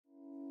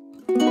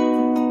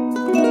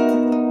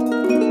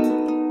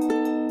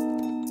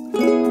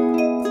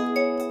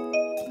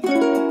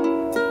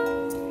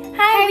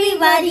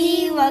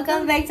everybody!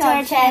 Welcome back to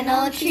our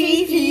channel,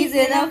 Three Peas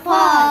in a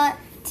Pod.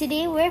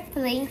 Today we're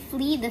playing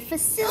Flee the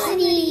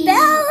Facility.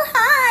 Belle,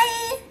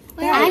 hi!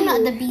 I'm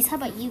not the beast. How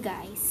about you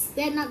guys?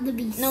 They're not the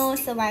beast. No,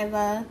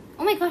 Survivor.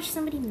 Oh my gosh,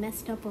 somebody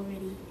messed up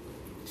already.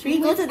 Should we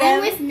go to I'm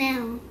them? with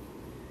now.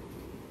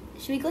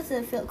 Should we go to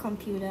the field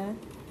computer?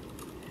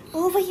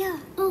 Over here.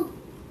 Oh.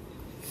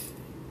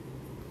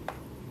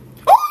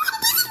 Oh, the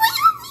beast is right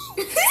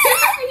here!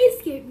 You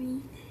scared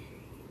me.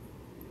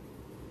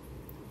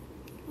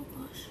 Oh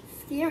gosh,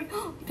 scary.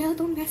 Belle,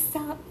 don't mess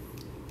up.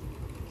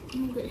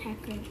 I'm a good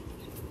hacker.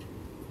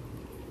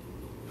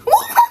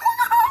 Who's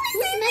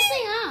Who's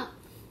messing up?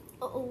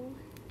 Uh-oh.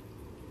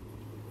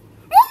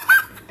 Oh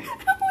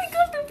my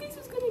gosh, the beast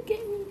was gonna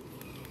get me.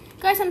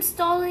 Guys, I'm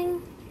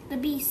stalling the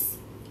beast.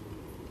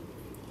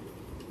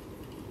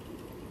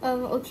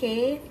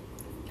 Okay.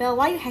 Belle,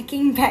 why are you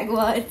hacking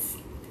backwards?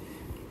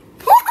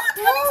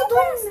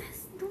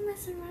 Don't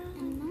mess around.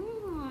 I'm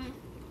not.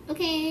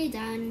 Okay,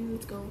 done.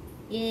 Let's go.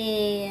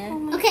 Yeah. Oh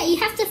my Okay, you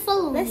have to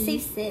follow Let's me.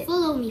 save Sid.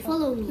 Follow me.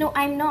 Follow me. No,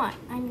 I'm not.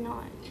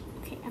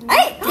 Okay, I'm not.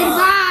 Hey!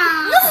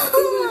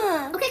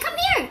 Wow. Okay, come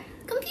here.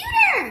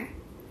 Computer.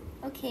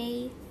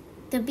 Okay.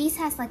 The beast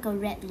has like a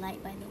red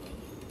light, by the way.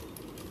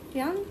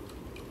 Yeah.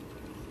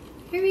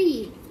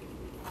 Hurry.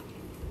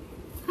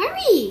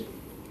 Hurry.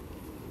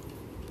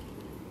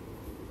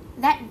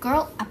 That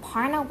girl,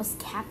 Aparna, was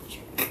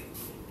captured.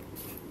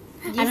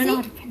 I don't know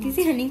how to pronounce Do you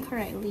say her name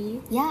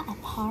correctly? Yeah,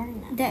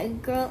 Aparna.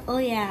 That girl. Oh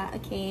yeah.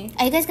 Okay.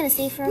 Are you guys gonna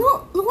save her?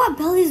 No, look what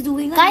Belle is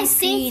doing. on Guys, the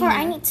save screen. her.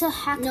 I need to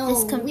hack No,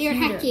 this computer. we are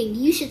hacking.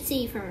 You should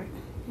save her.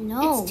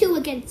 No, It's 2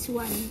 against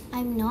 1.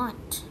 I'm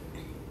not.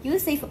 You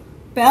save her.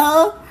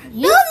 Belle.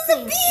 You Belle is a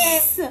save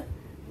beast.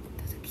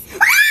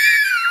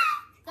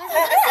 Guys,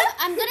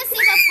 I'm gonna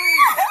save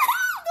Aparna.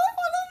 Don't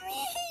follow me.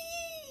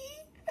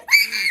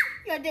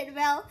 You're dead,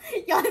 Belle.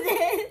 You're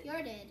dead.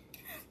 You're dead.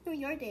 No,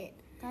 you're dead.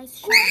 Guys,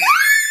 shut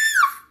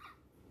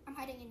I'm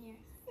hiding in here.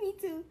 Me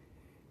too.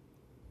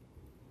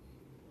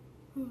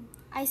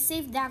 I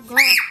saved that girl,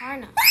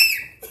 Aparna.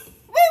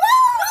 Wait,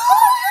 what?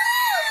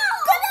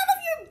 Get out of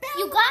your bed.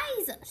 You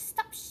guys,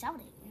 stop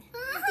shouting.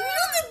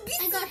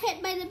 I got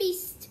hit by the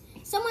beast.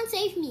 Someone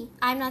save me.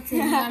 I'm not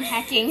saving you, I'm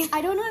hacking.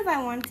 I don't know if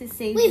I want to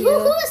save Wait, you. who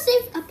was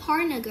saved?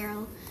 Aparna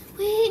girl.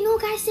 Wait, no,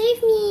 guys,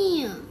 save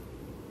me.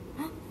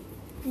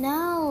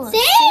 No.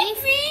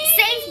 Save me.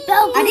 Save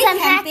Belle, Are they because I'm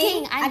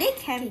camping? hacking. Are they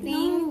camping?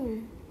 No.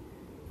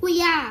 Well,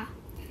 yeah.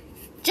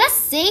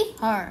 Just save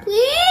her.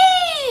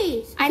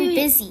 Please. I'm Okay,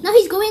 busy. No,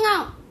 he's going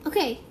out.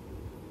 Okay.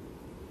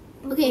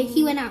 Okay,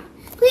 he went out.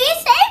 Please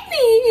save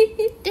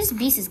me. This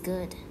beast is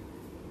good.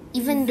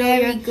 Even though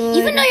Very you're good.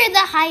 Even though you're the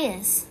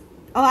highest.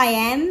 Oh, I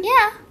am?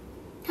 Yeah.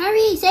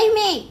 Hurry, save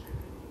me.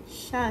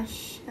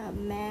 Shush,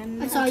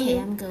 ma'am. I saw Okay, you.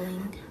 I'm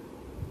going.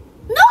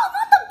 No,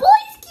 not the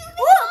boys'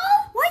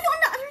 cubicle. Why are you on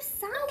the other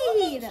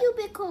side?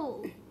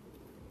 Cubicle.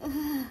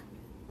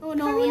 Oh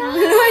no, Hurry no, up.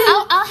 no.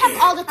 I'll have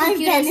all the I'm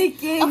computers.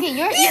 panicking. Okay,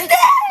 you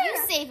there!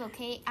 save,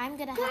 okay? I'm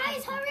gonna have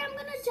Guys, hurry, I'm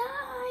gonna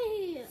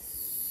die.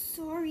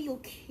 Sorry,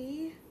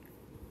 okay.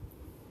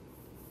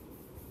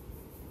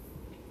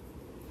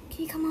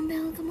 Okay, come on,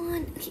 Belle, come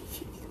on. Okay.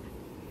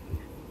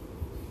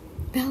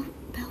 Belle,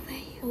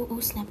 wait. Oh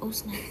snap, oh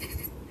snap.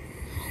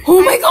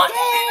 Oh my god!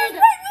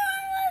 Dead.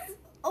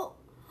 Oh,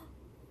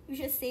 you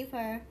should save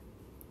her.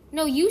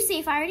 No, you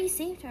save. I already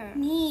saved her.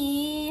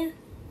 Me.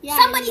 Yeah,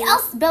 Somebody you.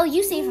 else. Belle,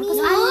 you save her. No.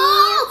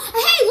 Because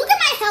Hey, look at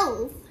my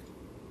health.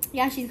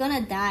 Yeah, she's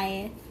gonna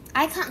die.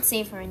 I can't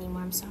save her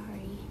anymore. I'm sorry.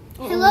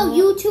 Hello,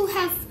 you two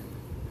have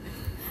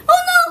Oh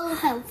full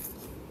health.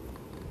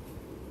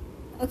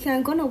 no! Okay,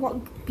 I'm gonna walk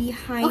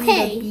behind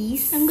Okay, the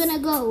beast. I'm gonna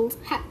go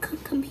hack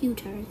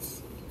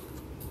computers.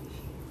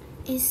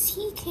 Is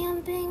he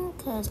camping?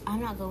 Because I'm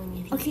not going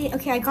with you.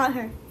 Okay, I got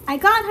her. I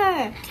got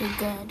her. Okay,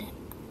 good.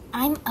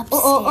 I'm upstairs.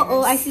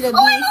 Oh, I see the beast.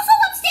 Oh, I'm also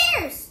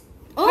upstairs.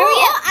 Oh,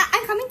 Hurry up.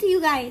 I'm coming to you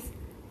guys.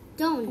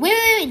 Don't.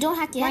 Wait. Don't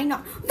hack yet. Why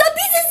not? The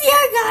beast is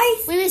here,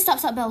 guys. Wait, stop,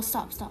 Belle.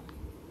 Stop.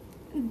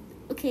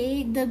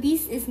 Okay, the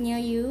beast is near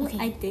you, Okay.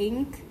 I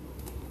think.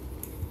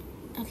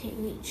 Okay,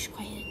 wait. Shh,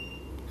 quiet.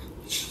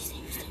 Shh,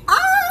 stay.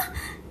 Ah!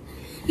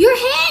 Your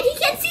head! He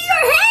can see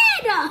your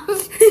head!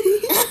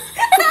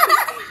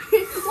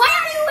 Why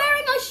are you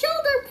wearing a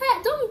shoulder pad?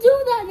 Don't do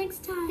that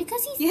next time.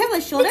 Because he's... You have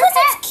a shoulder Because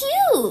pad? it's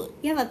cute.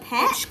 You have a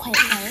pet? Shh, quiet.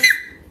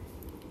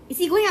 Is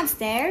he going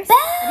upstairs? Belle!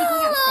 Are they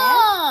going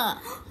upstairs?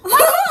 Why you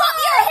pop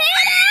your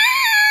head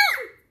out?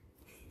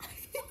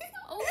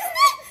 Oh,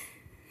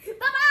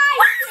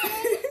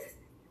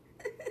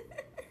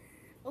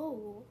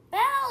 Oh.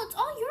 Belle, it's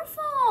all your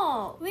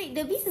fault. Wait,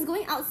 the beast is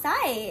going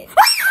outside.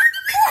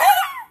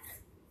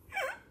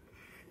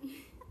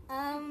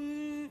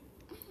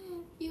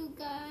 You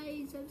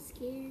guys, I'm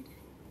scared.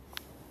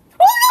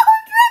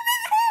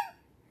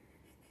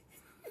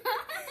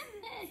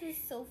 This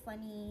is so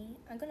funny.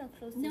 I'm gonna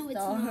close No, this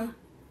it's door. not.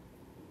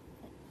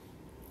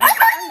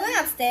 I'm going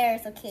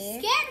upstairs, okay?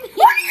 Scared me.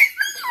 Somebody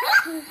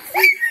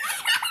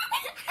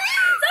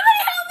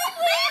help me,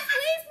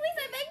 please, I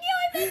beg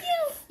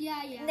you.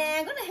 Yeah. Nah,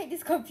 I'm gonna hack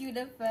this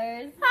computer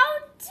first. How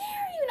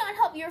dare you not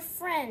help up your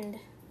friend.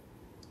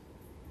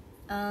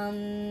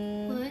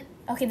 What?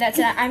 Okay, that's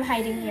it. I'm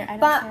hiding here. I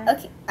don't care.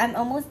 Okay, I'm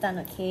almost done.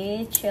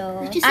 Okay,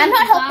 chill. Just I'm say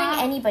not goodbye.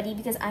 helping anybody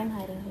because I'm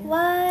hiding here.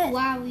 What?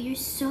 Wow, you're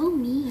so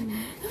mean.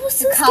 I was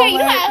so You scared. You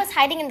know, coward. I was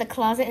hiding in the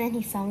closet, and then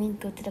he saw me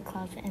go to the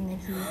closet, and then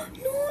he.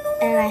 No.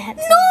 And I had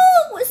to.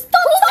 No!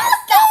 Stop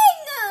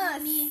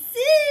talking!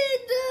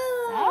 Sid!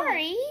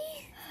 Sorry.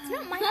 It's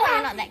not my fault.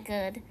 I'm not that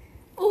good.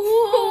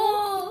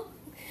 Oh,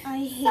 I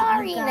hate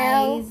Sorry, you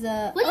guys.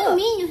 What do you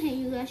mean you hate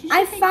you guys? You I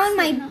should hate found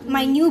Sid, not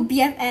my me. new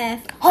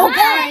BFF. Oh,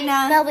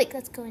 Aparna. Belle, wait,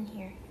 let's go in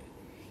here.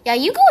 Yeah,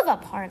 you go with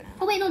Aparna.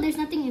 Oh wait, no, there's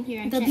nothing in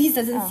here. I The checked. beast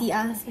doesn't Oh, see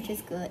us, which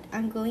is good.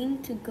 I'm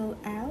going to go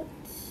out.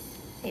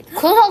 Wait,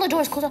 close all the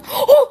doors. Close all.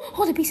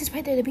 Oh, the beast is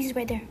right there. The beast is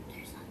right there.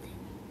 There's nothing.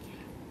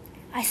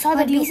 I saw What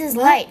the do you- beast's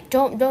what? light.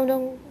 Don't.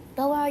 Belle,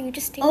 where are you?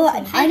 Just stay. Oh,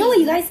 with me. I know where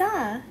you guys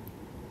are.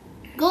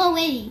 Go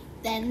away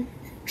then.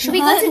 Should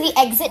we go to the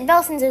exit,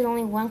 Belle, since there's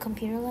only one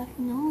computer left?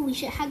 No, we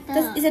should hack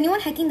the. Is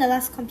anyone hacking the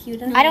last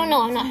computer? I don't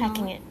know. I'm not No.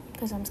 hacking it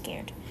because I'm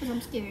scared. Because I'm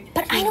scared.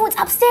 But I know it's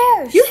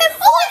upstairs. You have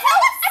full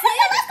health. I found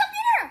the last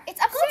computer. It's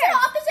Go to the upstairs.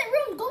 opposite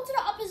room. Go to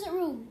the opposite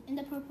room in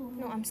the purple room.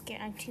 No, I'm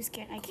scared. I'm too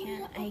scared. I Go to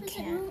can't. the I opposite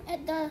can't. room at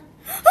the. No.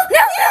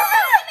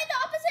 I'm in the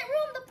opposite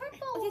room. The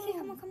purple. Okay,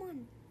 room. come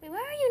on. Wait, where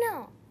are you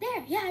now?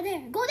 There, yeah,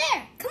 there. Go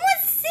there. Come on,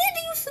 Sid,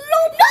 you slow.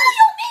 No,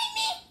 you made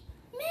me,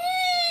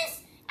 Miss.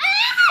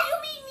 Ah, you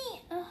made me.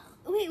 Ugh.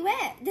 Wait,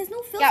 where? There's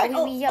no filter. Yeah,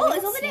 oh, we it's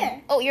can over see.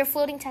 there. Oh, your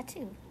floating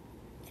tattoo.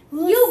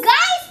 You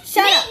guys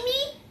Shut made up. me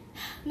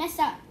mess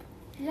up.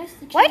 You guys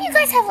the Why do you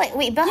guys have like?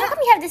 Wait, Belle, how come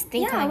you have this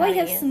thing Yeah, coming why out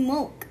you of have you?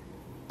 smoke?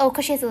 Oh,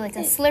 cause she has like a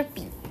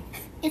Slurpee.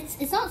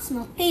 It's not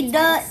smoke. Hey, It's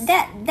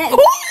that.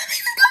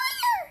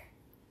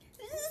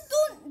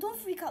 Don't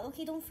freak out,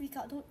 okay? Don't freak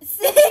out. Don't.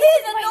 Sid,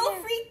 don't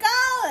there. freak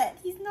out.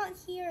 He's not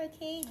here,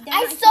 okay? They're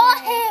I not saw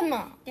here.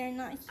 him. They're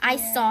not here. I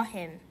saw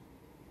him.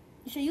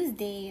 You should use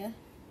they.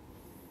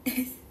 He's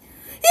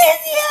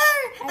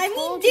here. I mean,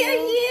 told they're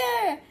you.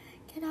 here.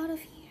 Get out of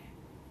here.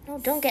 No,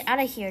 don't get out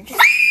of here. Just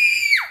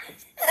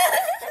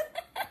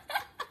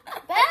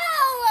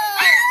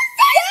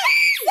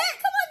Sid,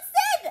 come on,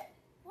 Sid.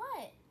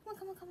 what?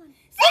 Come on.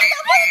 Sid,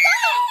 stop it,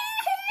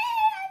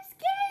 I'm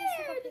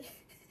scared.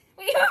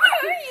 Wait, where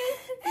are you?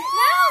 No,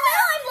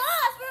 I'm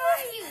lost. Where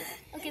are you?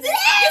 Okay, Sid, this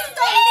is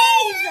the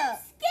maze.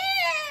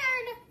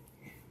 Scared.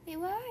 wait,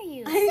 where are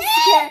you? I'm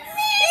scared.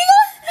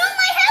 No,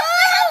 my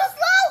health is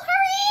low.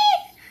 Hurry.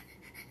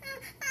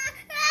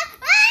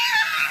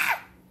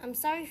 I'm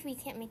sorry if we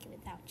can't make it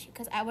without you,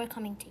 cause we're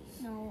coming to you.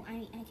 No,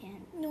 I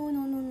can't. No,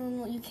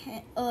 you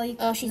can't. Oh, you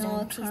can't. Oh, she's no,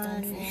 done. She's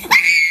done. can't.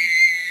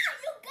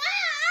 You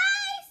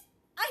guys.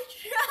 I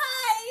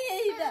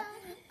tried.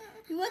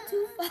 You went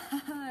too far.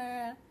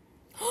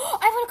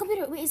 I have a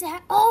computer. Wait, is it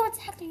hacked? Oh, it's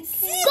hacked. Are you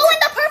kidding? Go in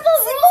the purple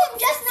room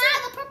just now.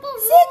 The purple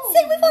room.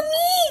 Sid, wait for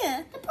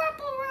me. The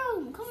purple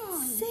room. Come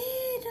on.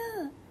 Sid.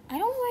 I don't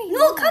know where you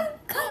No, are. come.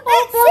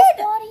 Oh, Sid.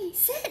 Belle's body.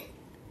 Sid.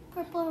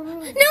 Purple room.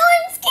 No,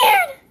 I'm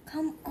scared.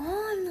 Come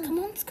on. Come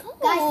on, let's go.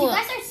 Guys, you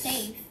guys are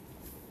safe.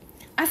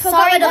 I forgot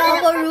Sorry, where the no.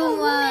 purple room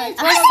was. He's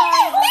I'm there.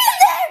 sorry.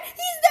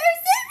 He's there,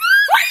 Sid.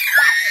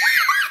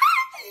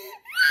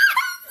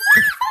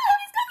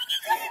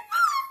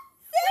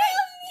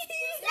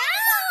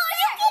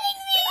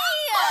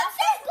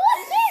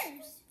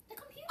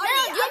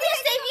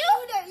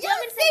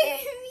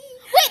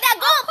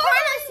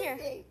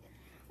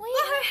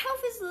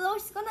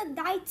 She's gonna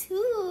die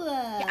too.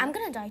 Yeah, I'm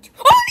gonna die too.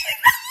 You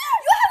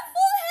have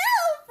full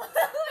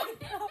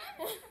health.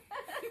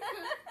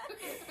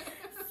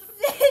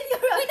 Sid,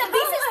 you're Wait, the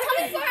beast is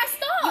coming for us.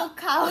 Stop. You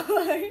coward. Oh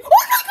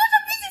my god,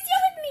 the beast is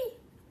here with me.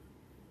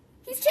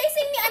 He's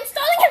chasing me. I'm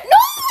stalling him. No,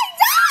 I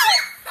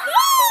died.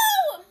 No.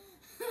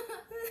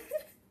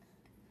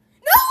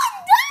 No, I'm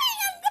dying.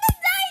 I'm gonna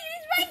die.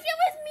 He's right here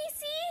with me.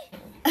 See?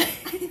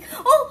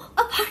 Oh,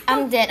 Aparna.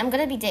 I'm dead. I'm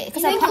gonna be dead.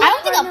 Because I Thank don't you,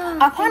 think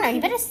Aparna. Aparna,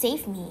 you better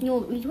save me. No,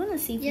 we wanna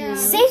save Yeah. you.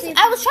 Save.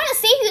 I was trying to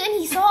save you, and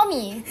he saw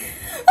me.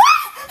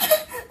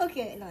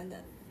 Okay, no, I'm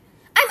done.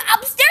 I'm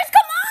upstairs.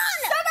 Come on.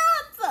 Shut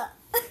up.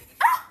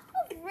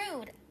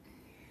 Rude.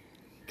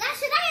 Guys,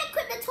 should I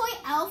equip the toy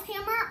elf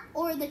hammer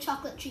or the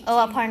chocolate treat?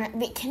 Oh, Aparna,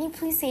 wait, can you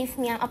please save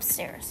me? I'm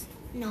upstairs.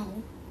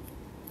 No.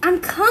 I'm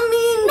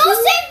coming. No,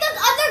 save the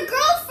other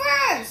girl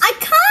first. I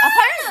can't.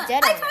 Aparna's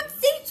dead I already. can't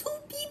save two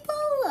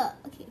people.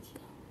 Okay.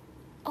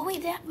 Oh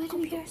wait, that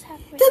computers have.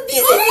 The beast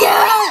is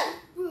here.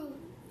 Rude.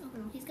 Oh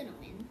no, he's gonna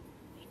win.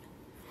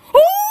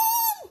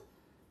 Oh!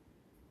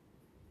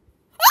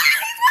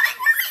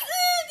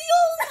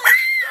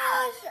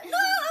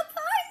 No,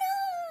 Aparna.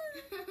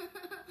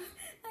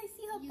 I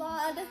see her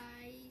bod.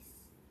 Guys.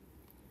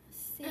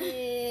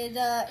 Sid.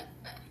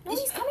 No,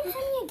 he's coming for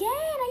me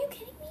again. Are you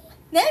kidding me?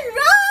 Then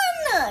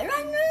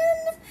run.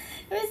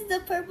 Where's the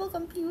purple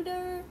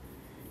computer?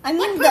 I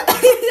mean the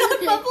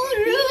purple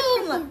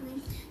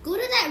room. Go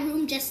to that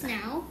room just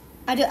now.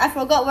 I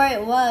forgot where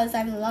it was.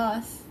 I'm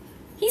lost.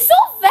 He's so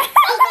fast.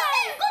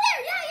 Go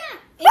there.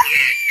 Yeah.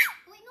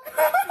 Wait, no.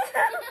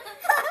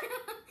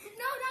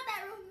 No, not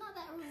that room. Not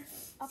that room.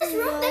 This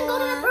room, then go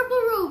to the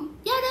purple room.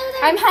 Yeah, there.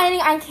 I'm hiding.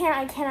 I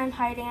can't. I'm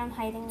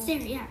hiding. There,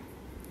 yeah.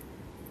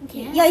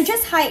 Okay. Yeah, you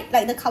just hide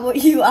like the cupboard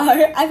you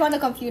are. I found the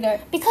computer.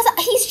 Because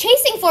he's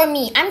chasing for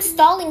me. I'm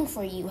stalling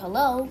for you.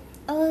 Hello.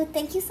 Oh,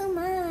 thank you so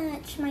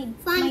much. My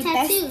Flying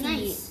tattoo, bestie.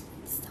 nice.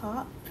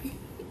 Stop.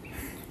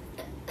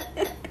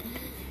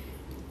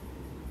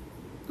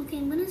 Okay,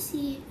 I'm gonna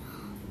see.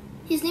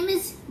 His name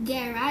is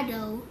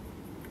Gerardo.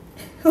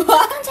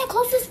 Sometimes I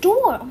close this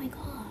door. Oh my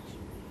gosh.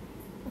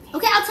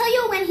 Okay, I'll tell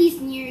you when he's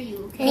near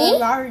you. Okay. Me?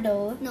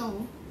 Gerardo.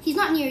 No, he's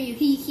not near you.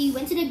 He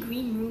went to the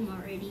green room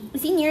already.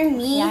 Is he near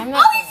me? Yeah, I'm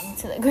not going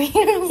to the green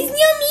room. He's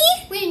near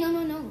me. Wait,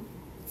 no.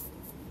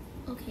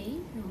 Okay,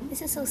 no.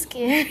 This is so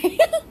scary.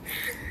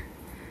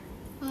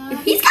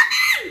 He's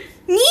coming.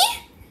 Me?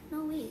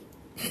 No, wait.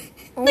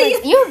 Oh my,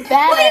 you're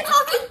bad. Who are you at-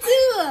 talking to?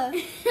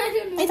 I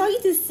don't know. Are you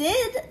talking to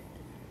Sid?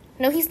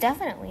 No, he's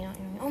definitely not.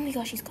 Oh my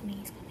gosh, he's coming.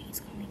 He's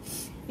coming.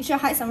 You should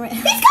hide somewhere.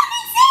 He's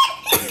coming, Sid!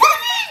 He's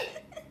coming!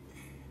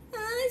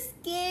 I'm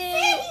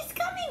scared. Sid, he's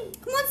coming.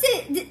 Come on,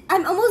 Sid.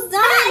 I'm almost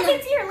done. I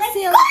can see your legs.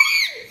 Sid.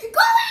 Go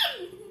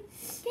in!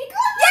 Okay,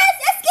 go in! Yes,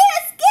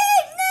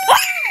 escape! No!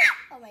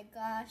 Oh my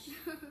gosh.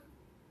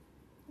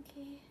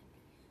 Okay.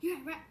 You're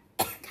right.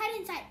 Hide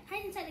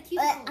inside the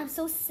cubicle. I'm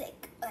so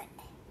sick.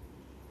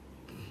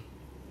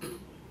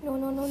 No.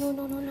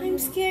 I'm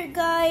scared,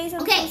 guys.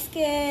 I'm Okay, so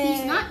scared.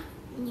 He's not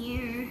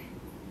near.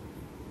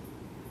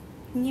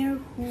 Near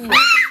who?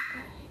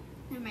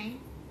 Never mind.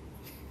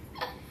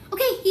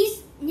 Okay,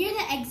 he's near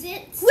the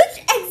exit.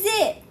 Which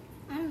exit?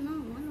 I don't know.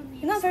 One of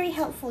You're not very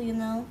helpful, you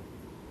know.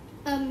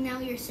 Now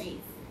you're safe.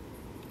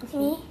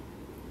 Me?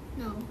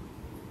 No,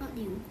 not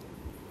you.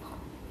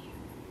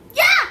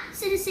 Yeah,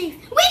 Sid is safe.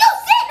 Wait, no,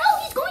 Sid! No,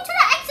 he's going to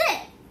the exit.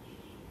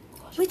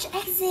 Which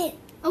exit?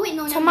 Oh wait,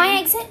 no. To never my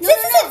mind. exit? No, Sid,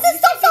 no, Sid, no. Sid,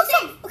 stop. You're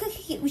safe.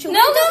 Okay. We should No,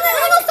 wait.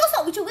 no,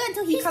 Stop. We should wait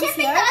until he He's comes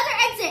camping here. the other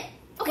exit.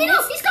 Okay,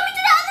 no, he's coming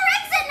to the other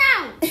exit now.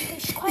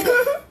 Shh, quiet.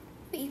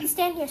 Wait, you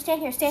stand here,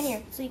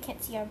 so you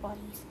can't see our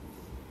bodies.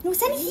 No,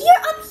 stand here.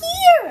 I'm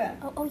here.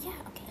 Oh yeah,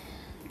 okay.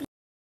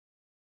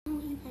 No,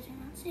 you guys are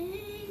not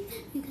safe.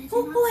 You guys are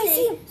Oh, not I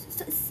see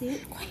safe. him.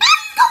 Sid. I'm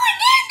going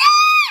in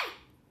there!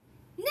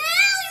 No,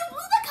 you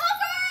blew the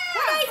cover!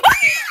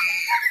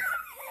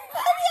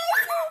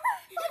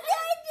 What did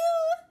I do?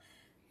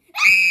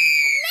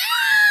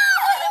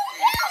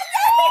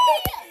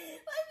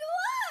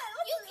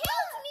 You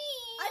killed me!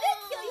 I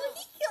didn't kill you.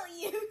 He killed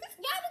you.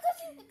 Yeah, because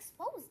you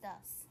exposed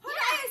us. How did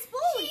I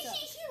expose?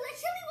 She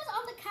literally was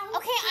on the couch.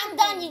 Okay, I'm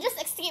done. You just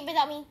escape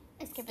without me.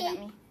 Escape without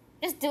me.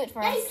 Just do it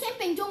for Yeah, us. he's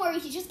camping. Don't worry,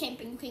 he's just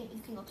camping. You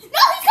can go. No, he's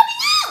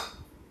coming out!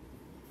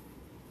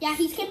 Yeah,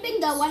 he's camping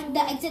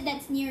the exit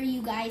that's near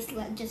you guys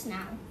just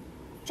now.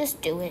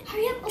 Just do it.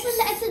 Hurry up, open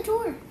the exit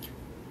door.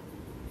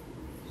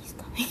 He's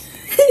coming.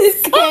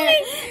 He's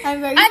coming. I'm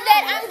very. I'm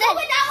dead. Go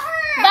without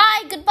her!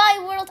 Bye. Goodbye,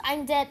 world.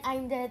 I'm dead.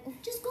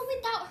 Just go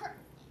without her.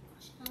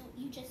 No,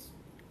 you just...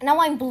 Now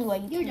I'm blue.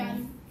 You're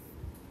done.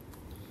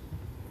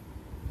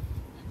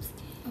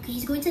 Okay,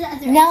 he's going to the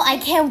other Now exit. I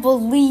can't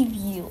believe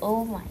you.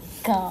 Oh my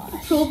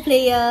gosh. Pro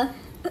player.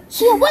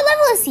 What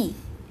level is he?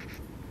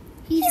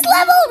 He's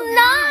level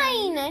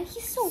 9. And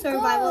he's so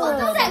Survival good. of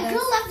the Oh, that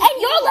girl left.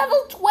 And you're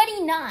level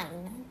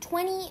 29.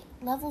 20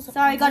 levels of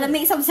Sorry, gotta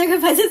make some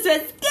sacrifices for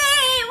this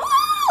game.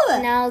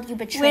 Woo! Now you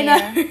betray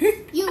Winner.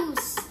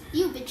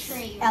 You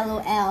betrayer.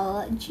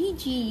 LOL.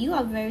 GG. You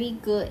are very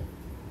good,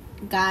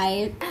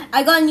 guy.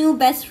 I got a new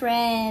best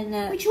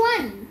friend. Which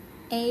one?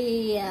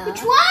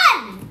 Which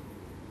one?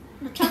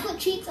 The chocolate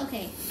cheeks?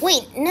 Okay.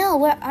 Wait, no,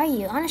 where are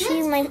you?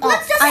 Honestly, my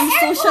Let's just I'm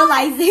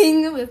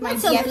socializing with my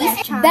What's up, BFF.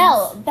 Miss chance.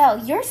 Belle,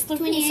 you're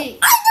sleeping. 28.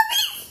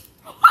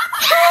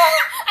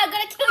 I'm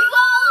gonna kill you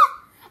all.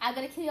 I'm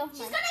gonna kill you off.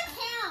 She's gonna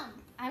count.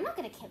 I'm not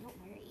gonna kill. Don't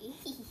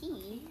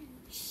worry.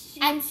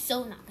 I'm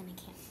so not gonna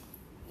kill.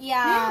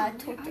 Yeah,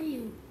 Where are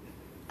you?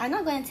 I'm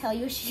not gonna tell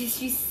you.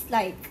 She's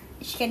like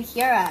she can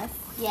hear us.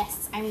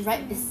 Yes, I'm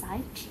right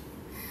beside you.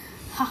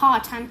 Haha,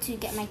 time to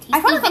get my teeth.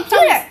 I found a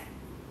computer.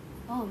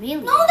 Oh,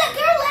 really? No, that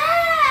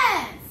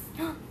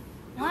girl left.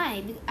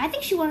 Why? I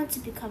think she wanted to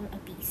become a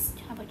beast.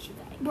 How about you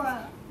guys?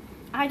 Bruh.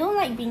 I don't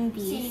like being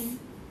beast. Same.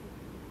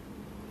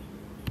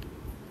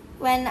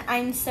 When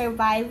I'm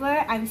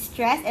survivor, I'm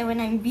stressed, and when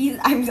I'm beast,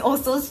 I'm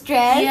also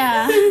stressed.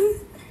 Yeah.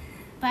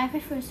 But I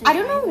prefer survivor. I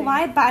don't know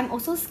why, but I'm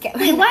also scared.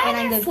 Wait, why when are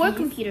I'm there the 4 beast.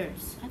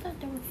 computers? I thought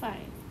there were 5.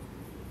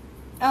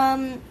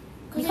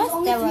 there's Because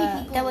only there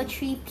 3 were people.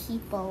 3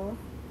 people.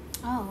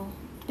 Oh.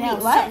 Wait, Belle,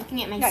 what? stop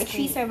looking at my Like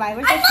screen. 3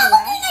 survivors. I'm that she not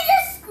left. looking at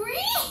your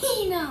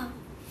screen.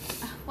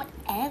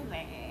 Whatever.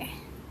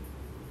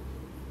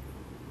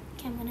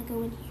 Okay, I'm gonna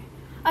go in here.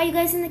 Are you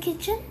guys in the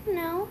kitchen?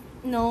 No.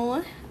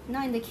 No,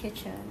 not in the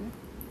kitchen.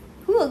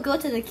 Who will go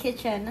to the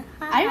kitchen?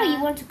 I don't know.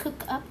 You want to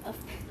cook up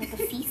like a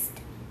feast?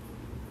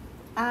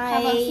 I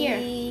How about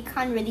here?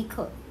 can't really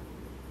cook.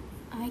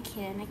 I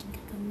can cook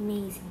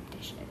amazing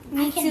dishes.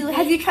 Me can too. bake.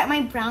 Have you tried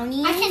my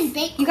brownies? I can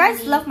bake. You guys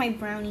only. love my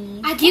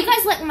brownies. I Do you can't-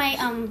 guys like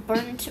my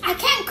burnt? I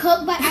can't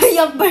cook, but I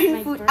Your burnt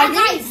My food. burnt-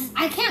 guys,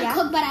 I can't Yeah?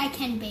 cook, but I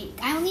can bake.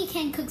 I only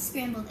can cook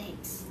scrambled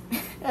eggs.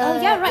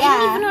 Oh yeah, right. You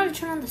don't even know how to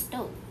turn on the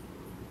stove.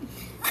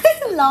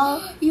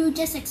 Lol. You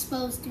just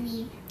exposed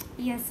me.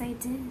 Yes, I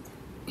did.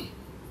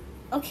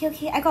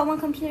 Okay, I got one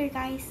computer,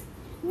 guys.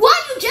 What?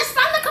 You just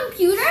found the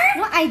computer?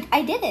 No,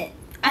 I did it.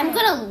 I'm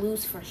gonna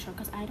lose for sure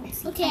because I don't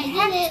see. Okay, I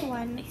hacked did it.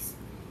 one.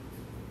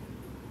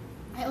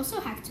 I also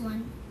hacked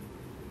one.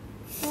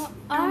 What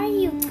are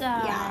you guys?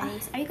 yeah.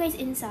 Are you guys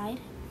inside?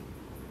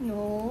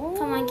 No.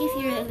 Come on, give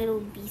your little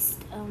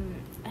beast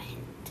a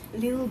hint.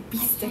 Little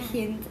beast a can't.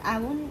 hint. I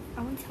won't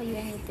tell you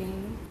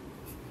anything.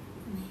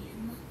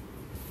 Man.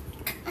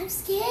 I'm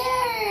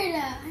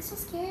scared. I'm so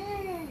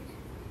scared.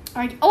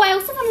 Alright. Oh, I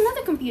also found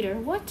another computer.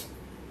 What?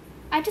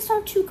 I just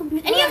found 2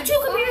 computers. And you have 2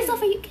 Why? computers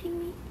off. Are you kidding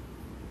me?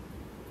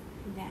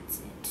 That's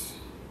it.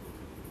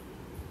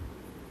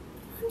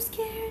 I'm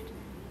scared.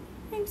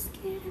 I'm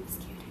scared.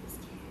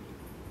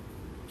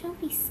 Don't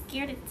be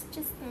scared. It's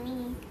just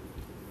me.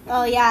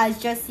 Oh yeah,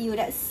 it's just you.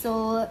 That's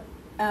so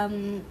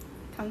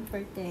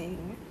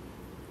comforting.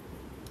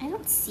 I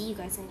don't see you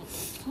guys anymore.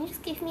 Can you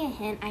just give me a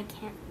hint? I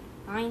can't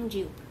find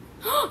you.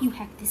 You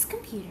hacked this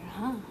computer,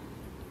 huh?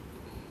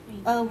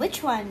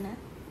 Which one?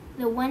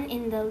 The one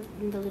in the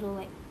little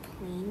like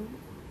plane.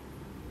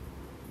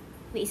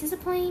 Wait, is this a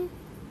plane?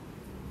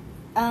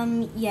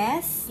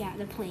 Yes. Yeah,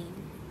 the plane.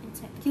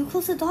 Inside. You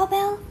close the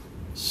doorbell?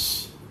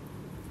 Shh.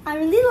 I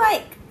really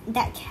like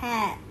that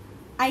cat.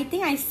 I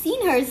think I've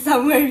seen her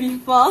somewhere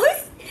before.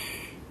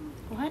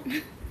 What?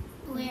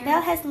 Where?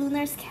 Belle has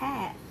Lunar's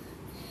cat.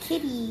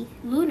 Kitty.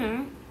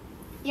 Lunar.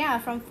 Yeah,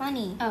 from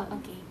Funny. Oh,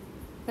 okay.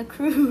 The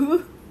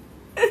crew.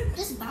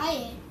 Just buy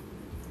it.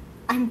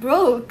 I'm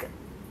broke.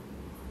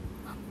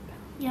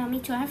 Yeah, me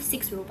too. I have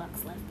 6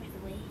 Robux left, by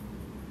the way.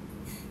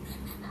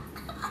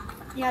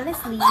 Yeah,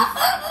 let's leave.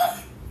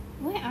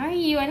 Where are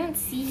you? I don't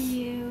see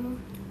you.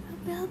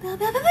 Belle.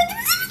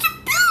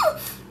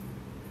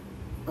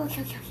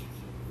 Okay.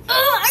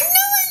 Oh, I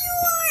know where you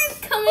are. I'm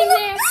coming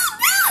there.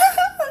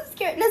 I'm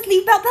scared. Let's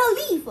leave. Belle,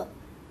 leave.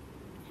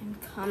 I'm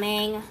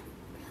coming.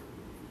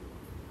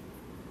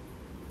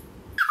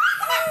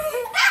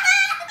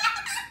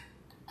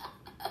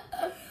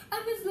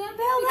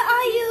 Belle, where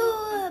are you?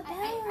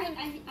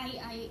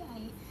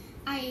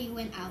 I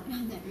went out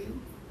of that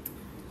room.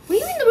 Were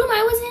you in the room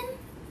I was in?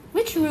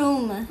 Which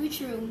room?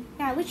 Which room?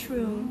 Yeah, which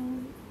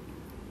room?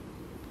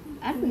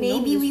 I don't know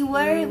Maybe this we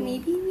were. room.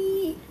 Maybe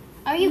we.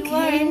 Are you we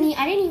kidding were. me?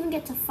 I didn't even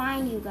get to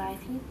find you guys.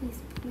 Can you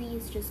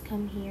please just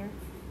come here?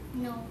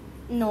 No.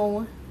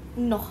 No.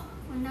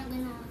 I'm not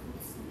gonna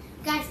listen.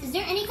 Guys, is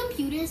there any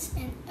computers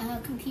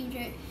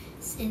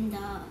in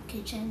the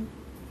kitchen?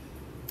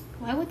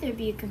 Why would there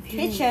be a computer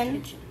Kitchen? in the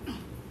kitchen?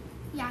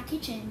 Yeah,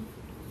 kitchen.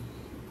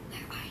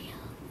 Where are you?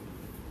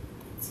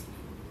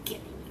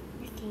 Getting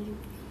you. Making you.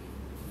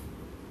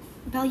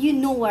 Belle, you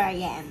know where I am.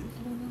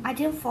 I don't know. I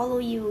didn't follow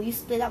you. You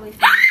split up with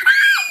me. How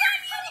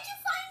did you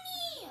find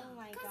me? Oh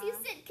my Because god. you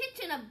said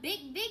kitchen, a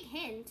big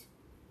hint.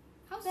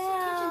 How's this a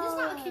kitchen? This is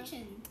not a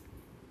kitchen.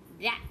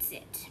 That's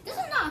it. This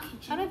is not a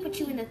kitchen. How do I put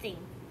you in the thing?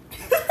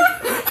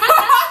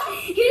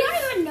 You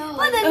don't even know.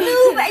 What a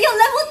noob! You're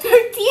level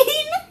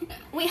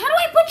 13! Wait, how do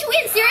I put you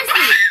in?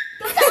 Seriously?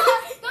 Don't tell her.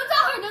 Don't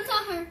tell her. Don't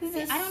tell her. This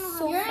is I don't know how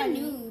so You're funny.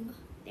 a noob.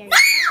 There you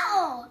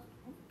No!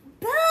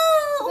 Belle!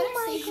 Oh Better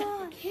my say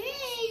god. Hey,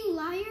 you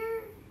liar.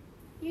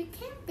 You're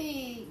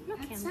camping. I'm not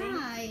camping.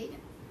 Outside.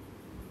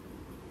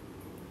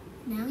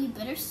 Now you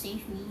better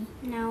save me.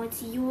 go. Now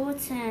it's your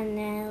turn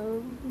now.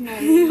 Why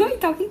are No. you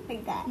talking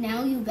like that?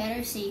 Now you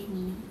better save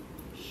me.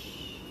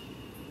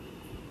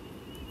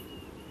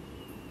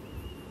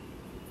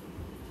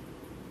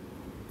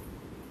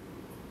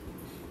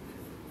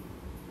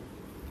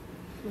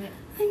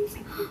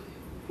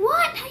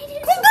 What? How you do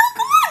Come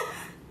on!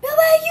 Belle,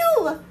 where are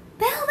you?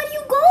 Belle, where do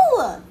you go?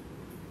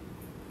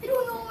 I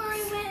don't know where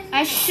I went.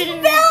 I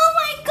shouldn't. Belle, oh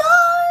my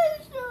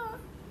gosh!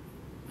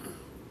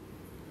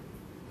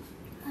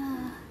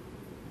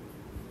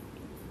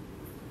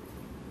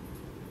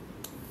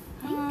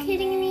 Are you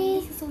kidding me?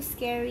 This is so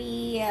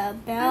scary.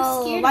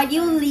 Belle, scared why of do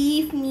you her.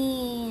 leave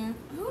me?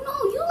 I don't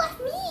know. You left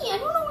me. I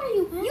don't know where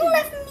you went. You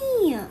left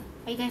me!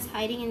 Are you guys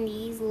hiding in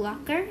these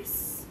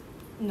lockers?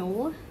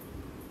 No.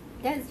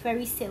 That's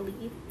very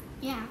silly.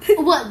 Yeah.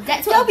 What?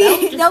 That's That'll what Belle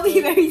be, just that'll be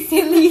did. very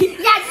silly.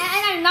 Yeah,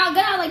 and I'm not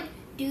gonna like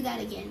do that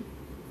again.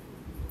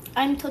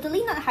 I'm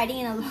totally not hiding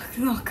in a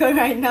locker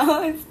right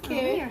now. I'm Oh,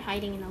 scared. you're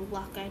hiding in a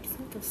locker. I just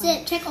want to find.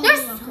 Sit, check all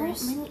There's the lockers.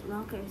 so many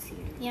lockers here.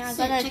 Yeah, I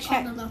Sit, gotta check all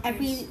check the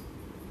lockers.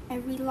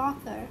 every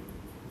locker.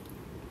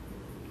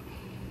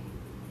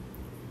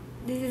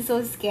 This is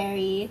so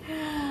scary.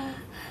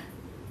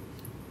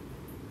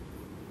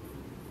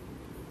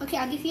 Okay,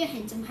 I'll give you a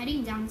hint. I'm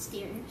heading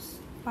downstairs.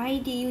 Why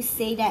do you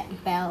say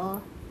that,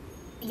 Belle?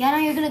 Yeah, now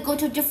you're gonna go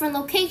to a different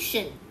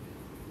location.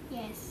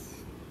 Yes.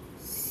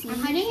 See? I'm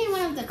hiding in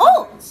one of the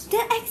Oh, cupboards. the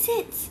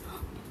exits.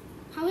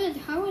 How would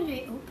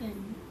they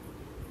open?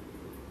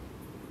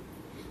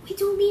 Wait,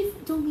 don't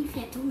leave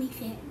yet. Don't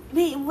leave yet.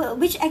 Wait,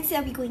 which exit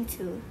are we going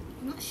to?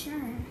 I'm not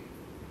sure.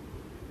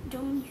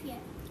 Don't leave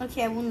yet.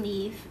 Okay, I won't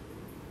leave.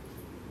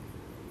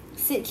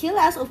 Sid, can you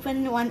let us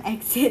open one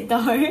exit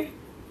door?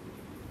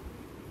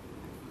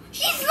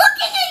 She's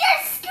looking at your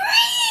screen!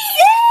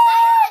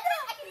 I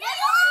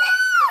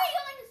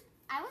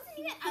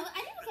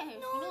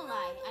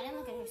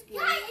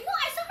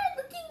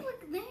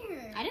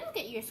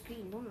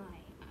lying. Don't lie.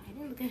 I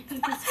didn't look at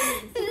your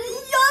screen.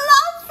 You're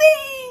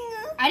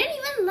laughing! I didn't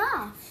even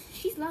laugh.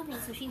 She's laughing,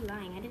 so she's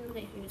lying. I didn't look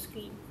at her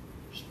screen.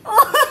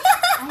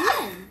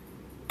 I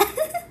am.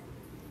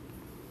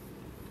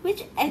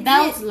 Which exit?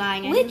 Belle's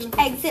lying. I Which didn't look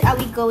at exit are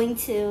we going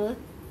to?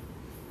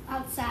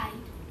 Outside.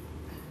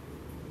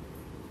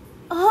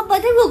 Oh,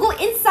 but then we'll go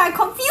inside.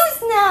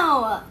 Confused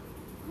now.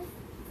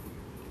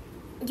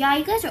 Yeah,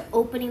 you guys are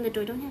opening the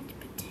door. Don't have to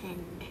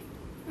pretend.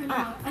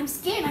 No, I'm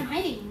scared. I'm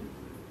hiding.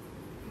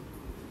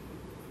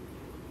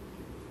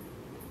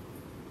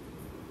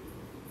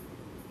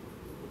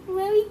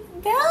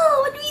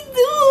 Belle, what do we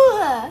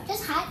do?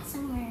 Just hide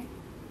somewhere.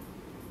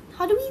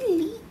 How do we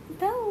leave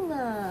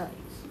Belle?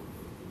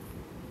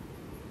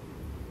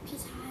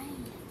 Just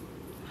hide.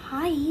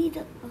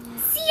 Hide.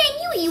 See, I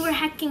knew you were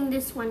hacking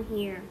this one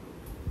here.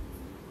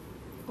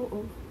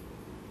 Oh.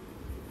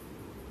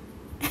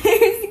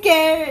 I'm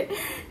scared.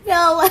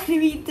 Belle, what do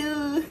we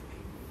do?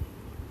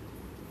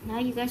 Now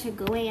you guys are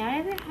going out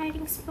of your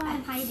hiding spot.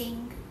 I'm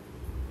hiding.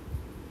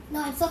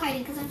 No, I'm still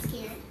hiding because I'm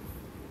scared.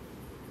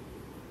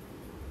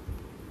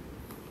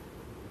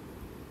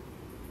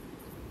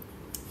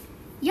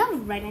 Yeah,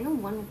 right. I know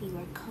one of you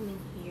are coming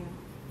here.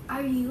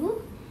 Are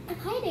you? I'm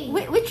hiding.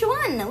 Which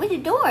one?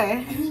 Which door?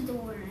 Any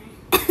door.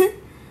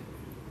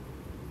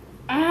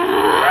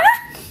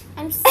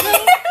 I'm so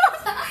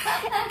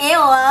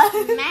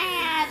Ew.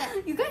 mad.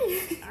 You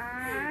guys.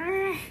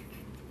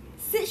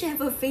 Sid should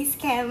have a face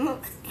cam. No,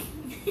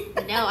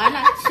 I'm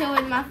not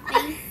showing my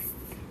face.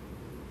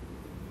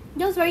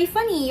 That was very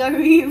funny, your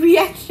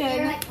reaction.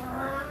 You're like,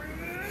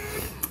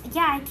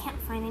 Yeah, I can't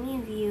find any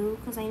of you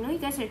because I know you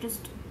guys are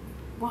just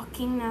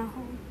walking now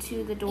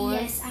to the door.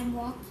 yes, I'm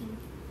walking.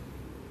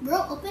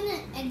 Bro, open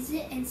an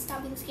exit and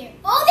stop being scared.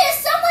 Oh, there's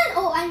someone!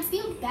 Oh, I'm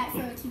feeling bad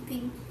for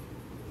keeping.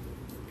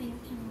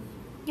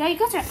 Yeah, you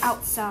guys are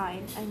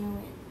outside. I know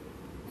it.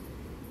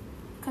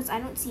 Because I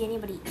don't see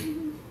anybody.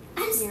 I'm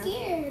here.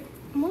 scared.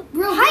 Bro,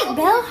 Bro, hide, open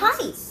Belle, an hide.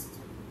 exit.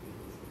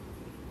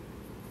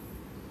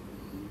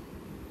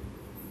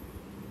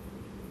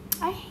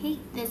 I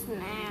hate this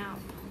map.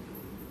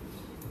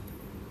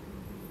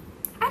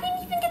 I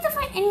didn't even get to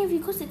find any of you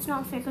because it's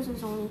not fair because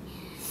there's only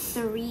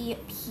 3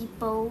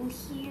 people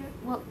here.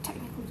 Well,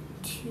 technically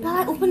 2.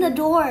 Belle, open the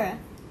door.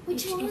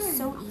 Which one? is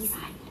so easy.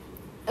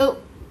 Oh,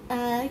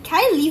 can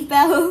I leave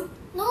Belle?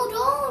 No,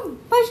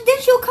 don't. But then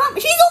she'll come.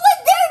 She's over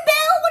there,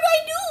 Belle. What do I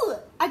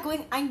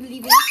do? I'm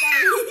leaving.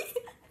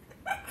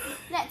 Sorry.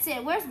 That's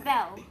it. Where's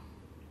Belle?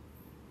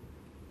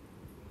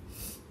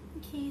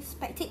 Okay,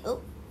 spectate.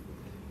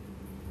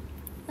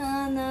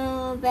 Oh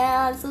no,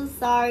 Belle, I'm so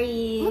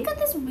sorry. Look at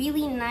this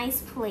really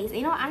nice place.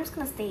 You know what? I'm just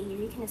gonna stay here.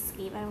 You can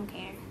escape. I don't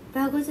care.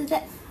 Belle goes to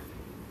that.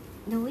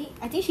 No, wait.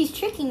 I think she's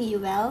tricking you,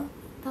 Belle.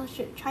 Belle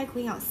should try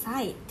going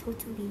outside.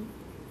 Totally.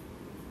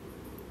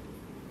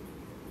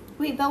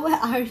 Wait, Belle, where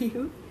are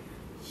you?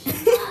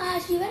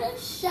 Shush, you better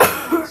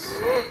shush.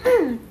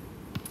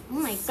 Oh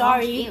my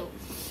Sorry. gosh. Ew.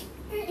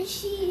 Where is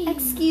she?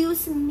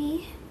 Excuse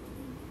me.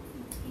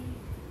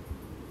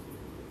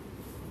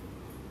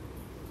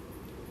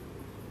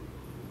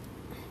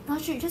 Belle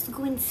should just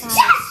go inside.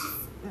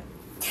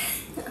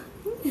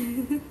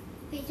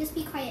 Wait, just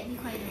be quiet,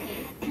 okay?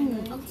 I'm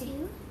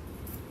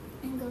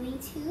going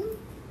to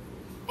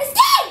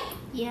escape!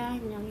 Yeah, I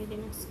know you're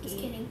gonna escape. Just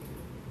kidding.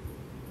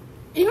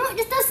 You know what?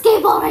 Just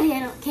escape already. I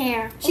don't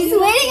care. She's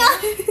waiting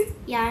on.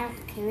 Yeah, I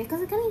don't care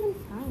because I can't even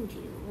find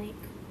you. Like,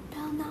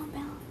 Belle, now,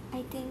 Belle.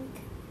 I think.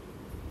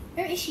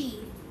 Where is she?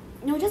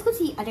 No, just go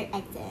to the other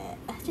exit.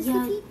 Just go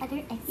Yeah. to the other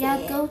exit.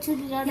 yeah, go to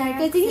the other. Yeah,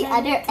 go to the exit. I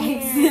other don't care.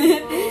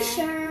 exit. Are you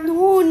sure?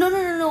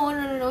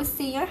 No.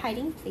 Stay in your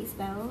hiding place,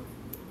 Belle.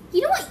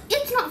 You know what?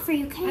 It's not fair.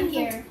 You can't I'm even.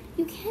 here.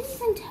 You can't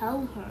even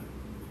tell her.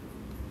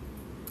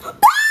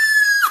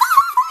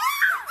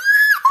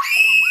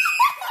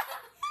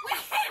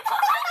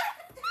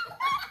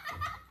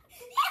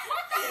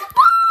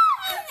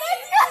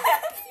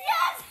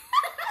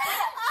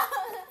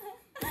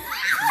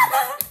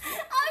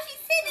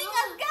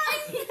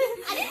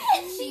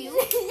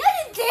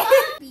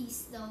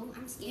 Beast though.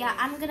 I'm scared. Yeah,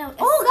 I'm gonna.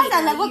 Oh, guys, escape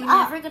I now. leveled You're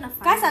up. never gonna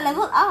find Guys, I me.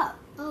 leveled up.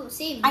 Oh,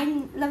 same.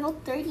 I'm level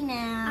 30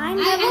 now. I'm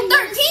I'm level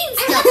 13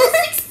 I'm level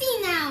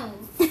 16 now.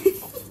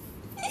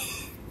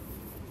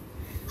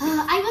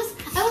 I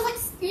was like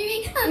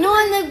screaming. No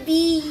on the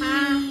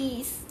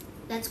beast.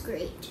 That's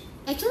great.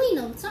 Actually,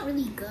 no, it's not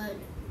really good.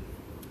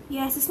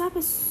 Yes, this map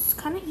is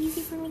kind of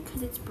easy for me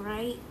because it's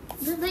bright.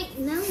 But like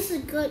now it's a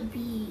good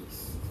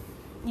beast.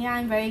 Yeah,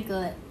 I'm very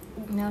good.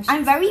 No,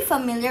 I'm very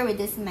familiar with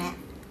this map.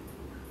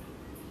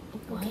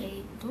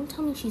 okay. Don't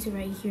tell me she's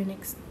right here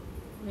next.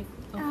 Like,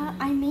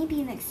 I may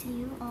be next to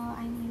you, or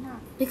I may not.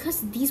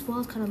 because these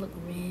walls kind of look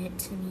red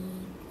to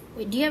me.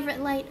 Wait, do you have red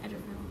light? I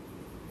don't know.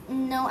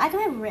 No, I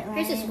don't have red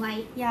light. Hers is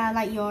white. Yeah,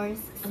 like yours.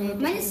 Oh.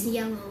 Mine is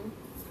yellow.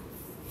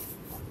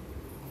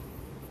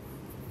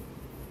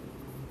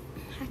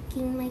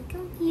 Hacking my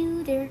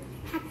computer.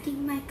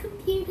 Hacking my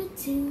computer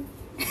too.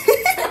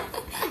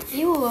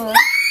 Ew.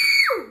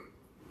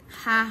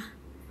 Ha.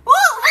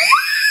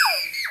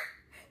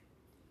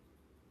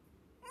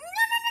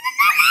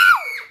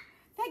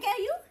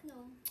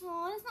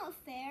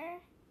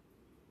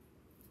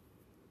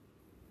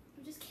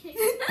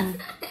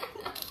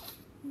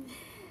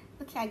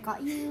 Okay, I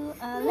got you.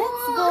 Let's No,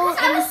 go 'cause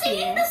I was in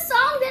singing here. the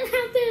song, then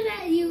after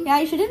that you... Yeah,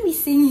 I shouldn't be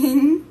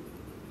singing.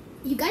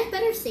 You guys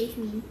better save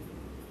me.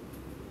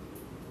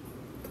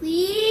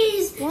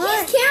 Please.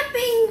 What? He's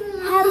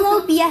camping.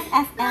 Hello,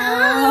 BFFL.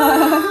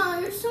 Ah,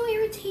 you're so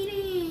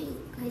irritating.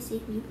 Guys,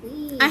 save me,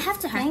 please. I have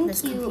to hack Thank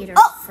this you. computer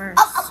Oh, first.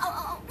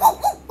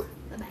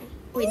 Bye-bye.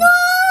 Wait, No!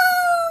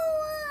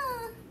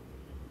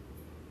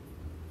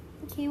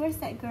 Okay, where's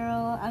that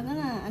girl? I'm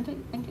gonna. Are you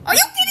kidding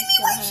me?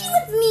 Why is she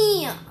with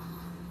me?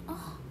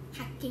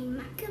 Hacking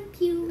my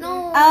computer.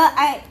 No.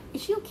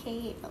 Is she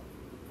okay? Oh.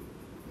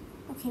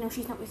 Okay, no,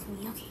 she's not with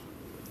me. Okay.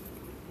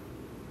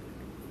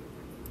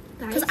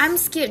 Guys, Because I'm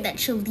scared that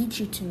she'll lead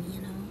you to me,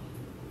 you know.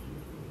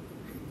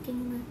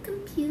 hacking my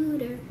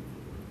computer.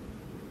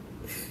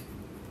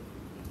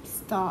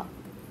 Stop.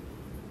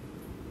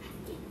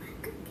 Hacking my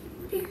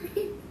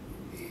computer.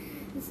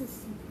 This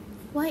is...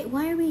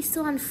 Why are we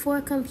still on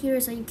 4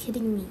 computers? Are you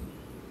kidding me?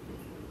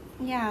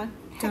 Yeah,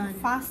 Done. heck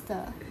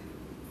faster.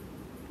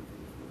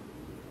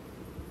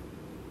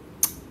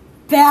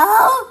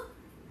 Belle?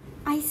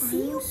 I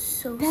see you. I'm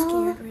so Belle.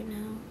 scared right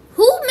now.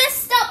 Who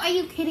messed up? Are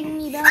you kidding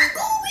me, Belle?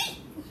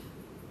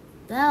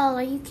 Belle,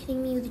 are you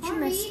kidding me? Did you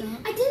mess up?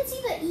 I didn't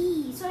see the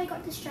E, so I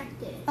got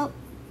distracted. Oh,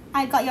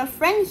 I got your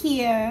friend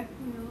here.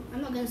 No,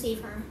 I'm not gonna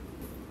save her.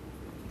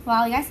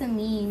 Wow, you guys are Fine,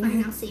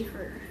 mean. I'll save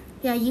her.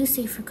 Yeah, you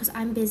save her because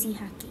I'm busy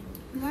hacking.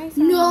 Why is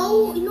that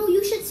No, mean? no,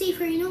 you should save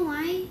her. You know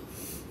why?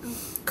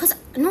 Because,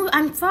 no,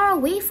 I'm far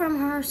away from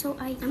her, so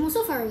I I'm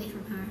also far away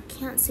from her.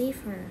 can't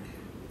save her.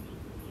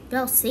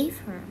 Belle, save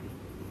her.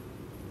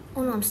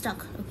 Oh no, I'm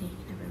stuck. Okay,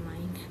 never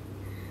mind.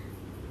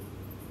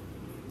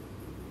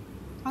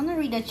 I wanna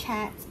read the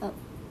chat. Oh,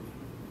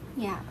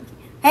 yeah.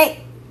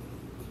 Okay.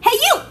 Hey,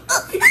 you!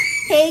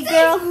 Hey,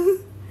 girl.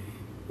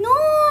 No,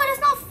 that's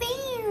not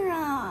fair.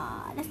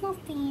 That's not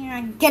fair.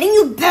 I'm getting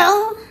you,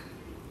 Belle.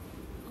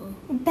 Oh.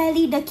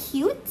 Belly the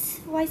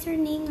cute. Why is her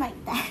name like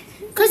that?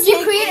 'Cause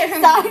you created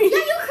her Sorry. Yeah,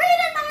 you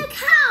created my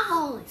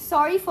account.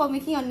 Sorry for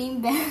making your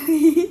name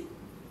Belly.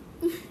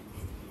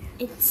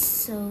 It's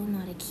so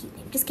not a cute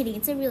name. Just kidding,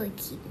 it's a really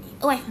cute name.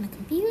 Oh, I found a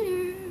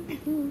computer.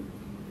 Ooh.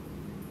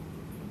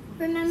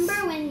 Remember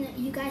when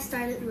you guys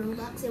started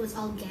Roblox? It was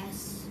all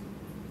guests,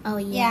 Oh,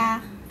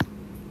 Yeah.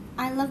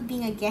 I love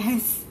being a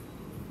guest.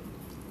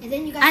 and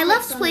then you guys. I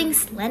loved clicked on playing the-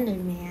 Slender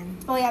Man.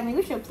 Oh yeah, maybe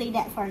we should play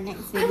that for our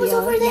next video. I was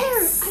over there.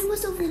 Yes. I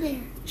was over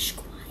there. Shh,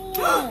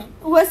 quiet.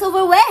 What's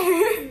over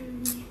where?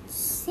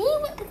 See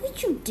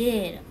what you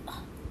did.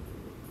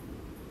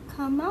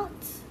 Come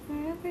out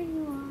wherever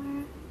you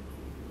are.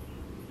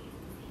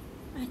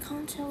 I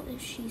can't tell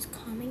if she's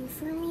coming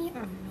for me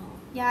or no.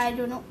 Yeah, I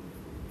don't know.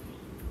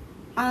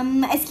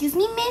 Excuse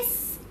me,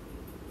 miss?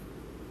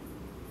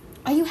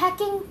 Are you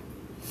hacking?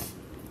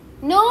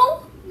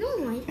 No? No,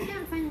 I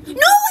can't find it.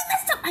 No,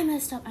 I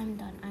messed up. I'm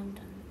done.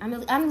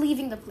 I'm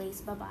leaving the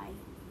place. Bye-bye.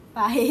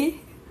 Bye.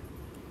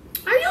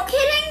 Are you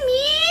kidding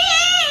me?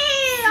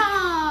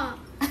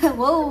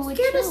 Whoa, I'm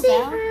scared to chill, save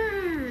Belle.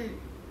 her.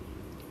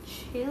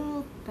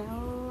 Chill,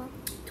 Belle.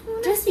 Don't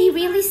wanna Just save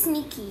be her. really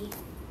sneaky.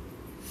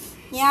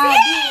 Yeah, Sid,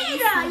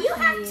 be really you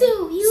have sneaky.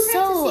 to. You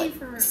have to save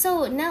her.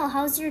 So Nell,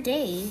 how's your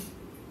day?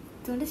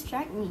 Don't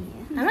distract me.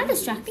 I'm not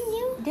distracting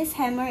you. This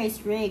hammer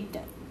is rigged.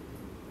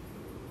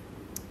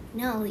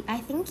 No, I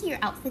think your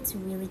outfit's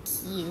really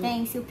cute.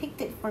 Thanks, you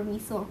picked it for me,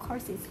 so of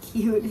course it's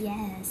cute.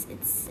 Yes,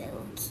 it's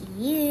so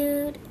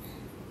cute.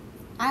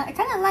 I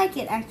kind of like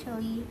it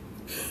actually.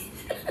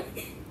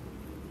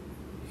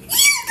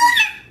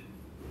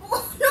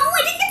 Oh, no,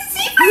 I didn't get to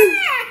save her.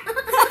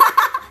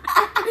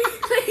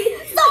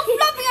 Stop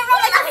flopping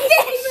around like a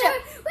fish!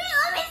 Wait,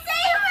 let me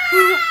save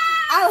her.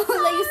 I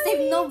won't let you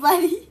save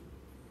nobody.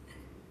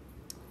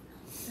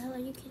 Belle, are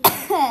you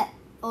kidding?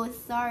 Oh,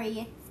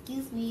 sorry.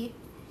 Excuse me.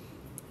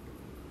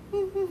 No.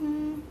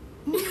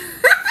 Wait,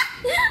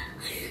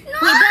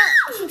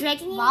 Belle, is she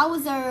dragging you?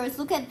 Wowzers,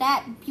 look at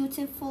that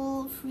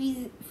beautiful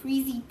freezy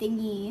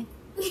thingy.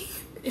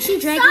 Is she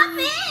dragging Stop you?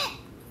 it.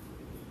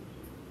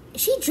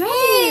 Is she dragging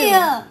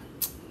you?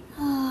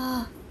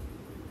 Hey!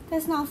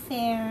 That's not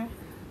fair.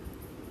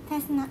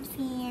 That's not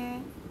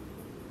fair.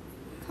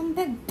 Come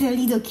back,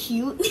 Billy the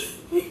cute.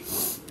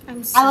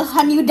 I'm so I will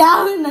hunt you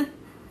down.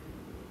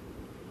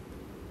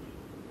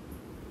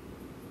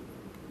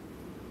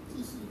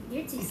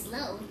 You're too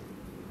slow.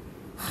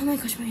 Oh my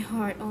gosh, my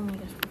heart. Oh my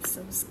gosh, I'm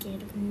so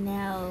scared of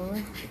Nell.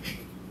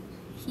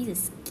 She's a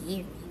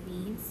scary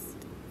beast.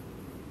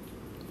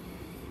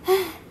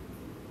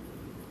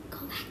 Go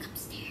back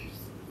upstairs.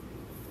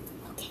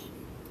 Okay.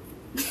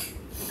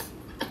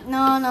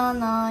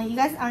 No. You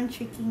guys aren't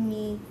tricking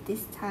me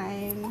this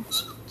time.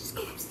 Just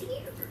go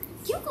upstairs.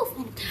 You go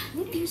find a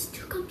computer. There's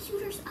 2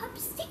 computers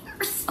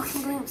upstairs. Okay,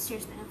 I'm going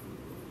upstairs now.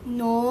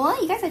 No,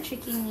 you guys are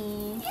tricking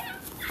me.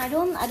 I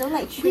don't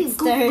like Wait,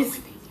 go tricksters. with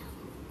it.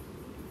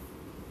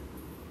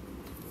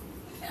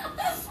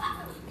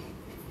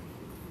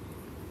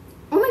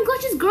 Oh my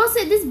gosh, this girl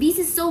said this beast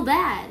is so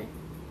bad.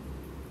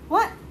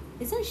 What?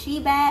 Isn't she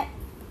bad?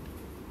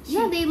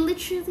 Yeah, they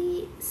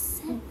literally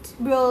said.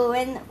 Bro,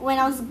 when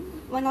I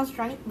was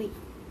drunk, wait.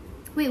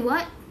 Wait,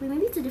 what? Wait,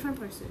 maybe it's a different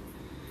person.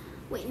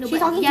 Wait, no, She's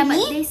talking to but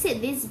me? they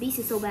said this beast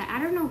is so bad. I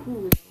don't know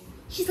who.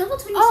 She's level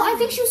 27. Oh, I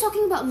think she was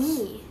talking about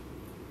me.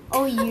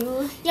 Oh,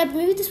 you? Yeah, but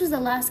maybe this was the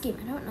last game.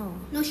 I don't know.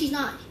 No, she's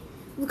not.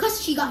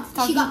 Because she got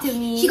Talking to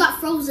me. She got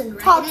frozen,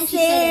 right? And then she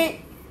said it.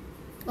 Toxic.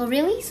 Oh,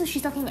 really? So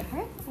she's talking about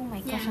her? Oh my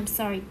gosh, Yeah. I'm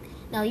sorry.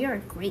 No, you're a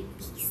great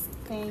beast.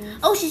 Thanks.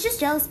 Oh, she's just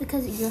jealous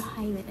because you're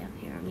high without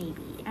her,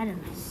 maybe. I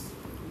don't know.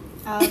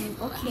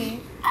 Okay.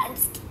 I'm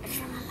scared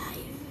for my life.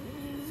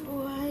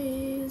 Why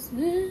is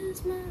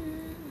this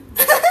man?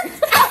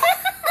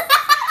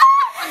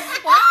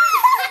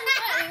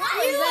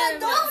 You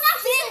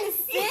don't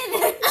sing.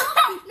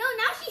 No,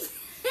 now she's.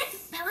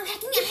 Belle, I'm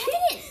hacking your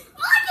head.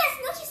 Oh yes,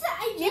 no, she said.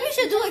 I Maybe we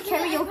should do a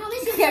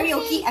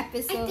karaoke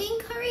episode. I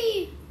think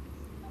Curry.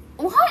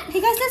 What?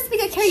 Hey guys, let's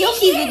make a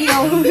karaoke video.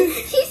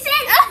 She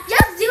said,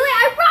 "Just do it.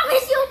 I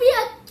promise you'll be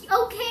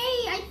okay."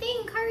 I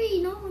think Curry.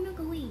 No, I'm not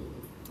going.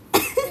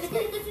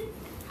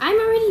 I'm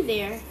already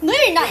there. No,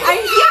 you're not. I'm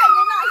here.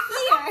 You're not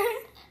here.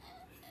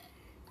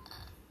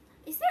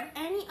 Is there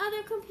any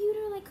other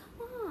computer? Like,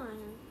 come on.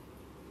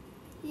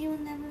 You'll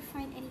never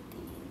find anything.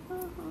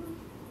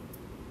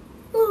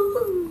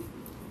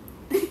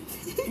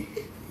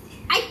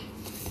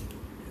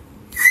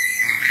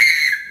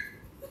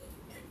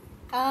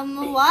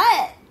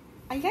 What?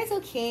 Are you guys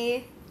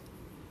okay?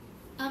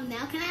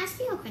 Now can I ask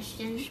you a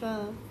question?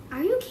 Sure.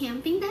 Are you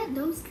camping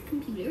those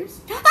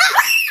computers? Sid!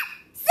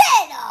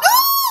 No! Are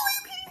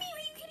you kidding me?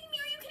 Are you kidding me?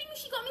 Are you kidding me?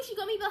 She got me. She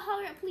got me. But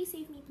hurry up. Please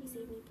save me. Please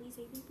save me. Please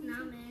save me. Please Nah,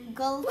 save me. man.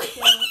 Go.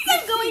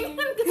 I'm going.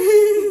 I'm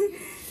going.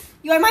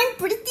 You are my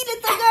pretty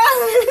little girl.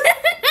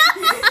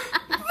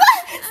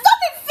 Stop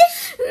it,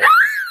 fish! No!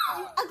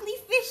 You ugly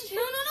fish.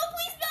 No,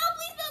 please, Belle.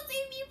 Please, Belle,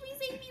 save me. Please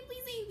save me.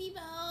 Please save me,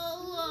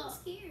 Belle. I'm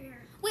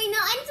scared. Wait, no,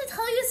 I need to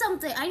tell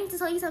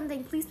you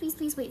something. Please,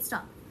 wait,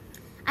 stop.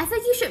 I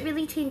think you should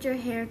really change your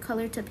hair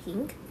color to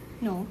pink.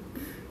 No.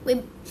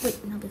 Wait,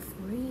 no,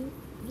 before you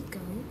go.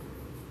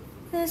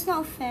 That's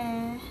not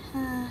fair.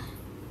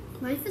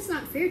 Life is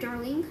not fair,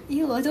 darling.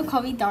 You don't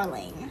call me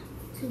darling.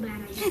 Too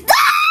bad I just. Are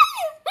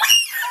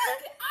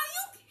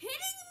you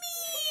kidding me?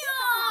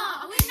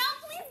 Wait, no,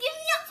 please give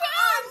me a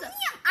chance.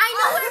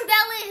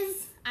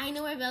 I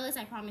know where Belle is,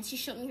 I promise. She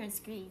showed me her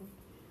screen.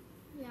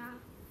 Yeah.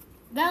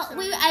 Belle,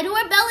 wait, I know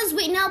where Belle is.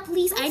 Wait, now,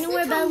 please. I know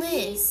where Belle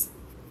is.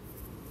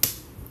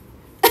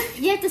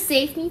 You have to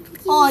save me,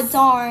 please. Oh,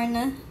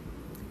 darn.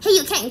 Hey,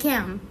 you can't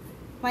cam.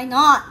 Why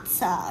not?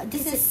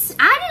 This is...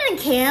 I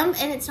didn't cam,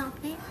 and it's not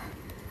fair.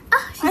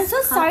 Oh, I'm she's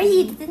so sorry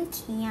you copying.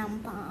 didn't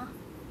camp.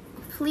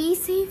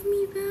 Please save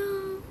me,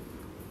 Belle.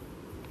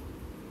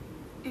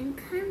 I'm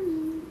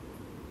coming.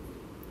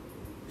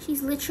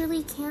 She's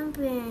literally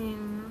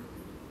camping.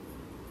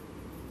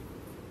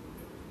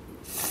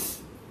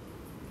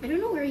 I don't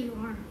know where you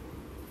are.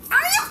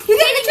 You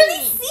can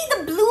literally see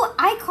the blue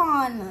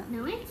icon.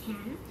 No, I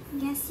can't.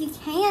 Yes, you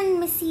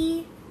can,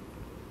 Missy.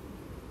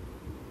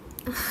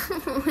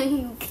 Are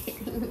you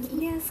kidding me?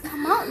 Yes,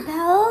 come on,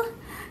 Belle.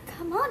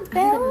 Come on,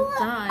 Belle.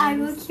 die. I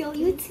will kill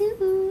you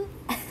too.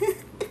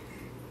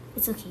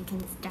 It's okay, we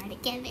can start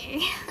together.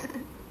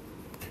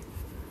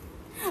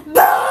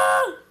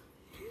 Belle!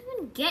 You didn't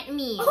even get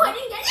me. Oh, I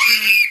didn't get it.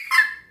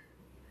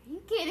 Are you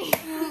kidding me?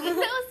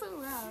 That was so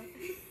loud.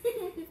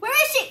 Where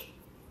is she?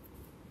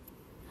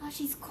 Oh,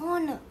 she's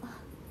gone.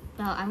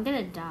 Belle, I'm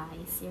gonna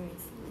die,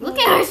 seriously. Look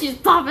at her, she's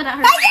popping at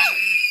her. Wait,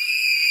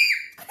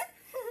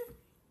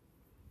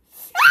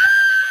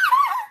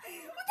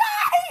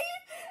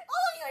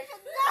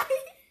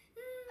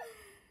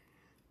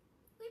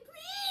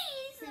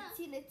 please.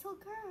 Pretty little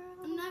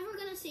girl. I'm never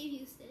gonna save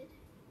you, Sid.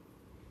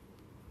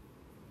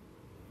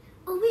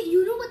 Oh wait,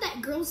 you know what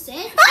that girl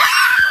said?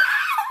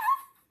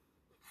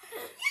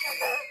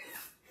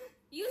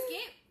 You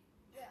escaped?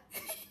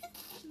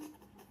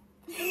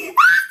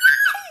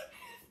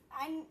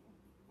 And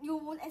you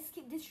won't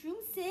escape this room,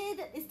 Sid.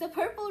 It's the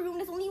purple room.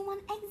 There's only one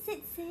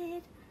exit,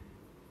 Sid.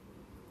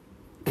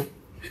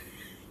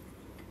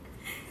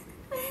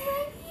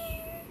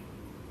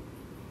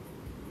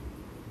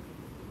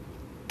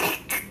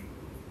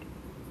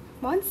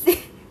 Come on, Sid.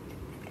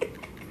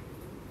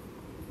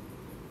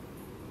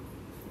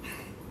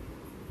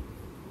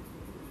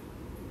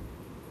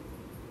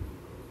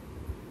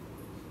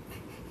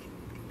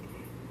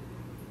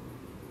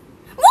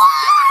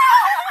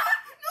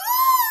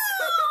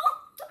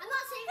 I'm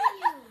not saving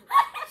you.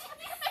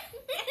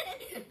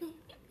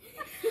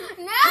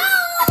 No!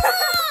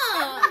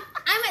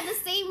 I'm at the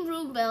same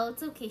room, Belle.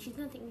 It's okay, she's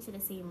gonna take me to the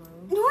same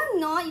room. No, I'm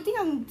not. You think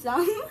I'm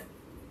dumb? You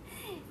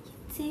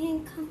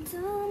think I'm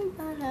dumb,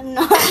 but I'm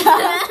not.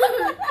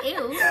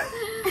 Ew. Yes,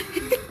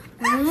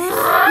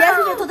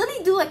 we should totally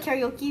do a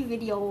karaoke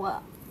video.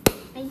 Are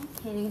you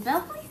kidding,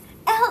 Belle? Please.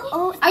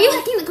 L-O. Are you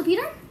hacking the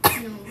computer?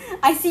 No.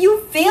 I see you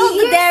failed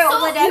You're there so,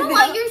 over there. You know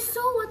what? You're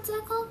so, what's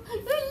that called?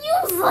 You're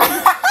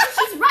useless.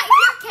 She's right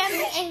here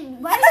camping, and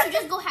why don't you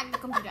just go hack the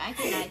computer? I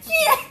can die. She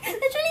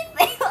literally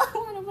failed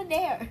one over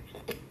there.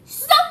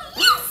 So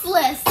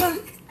useless.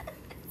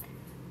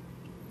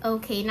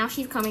 Okay, now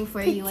she's coming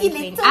for you, I Pretty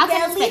think. little I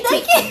can belly, spectate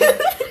look for at you.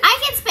 I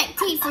can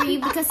spectate for you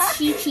because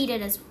she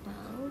cheated as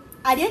well.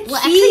 I didn't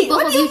Well, cheat. actually, both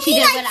What of do you mean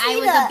cheated, but I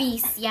was a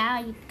cheated? beast. Yeah,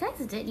 you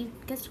guys did. You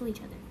guys told each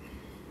other.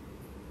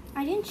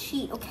 I didn't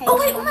cheat, okay? Oh,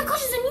 wait, oh my gosh,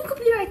 there's a new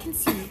computer I can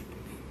see.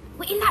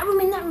 Wait, in that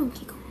room.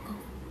 Okay, go.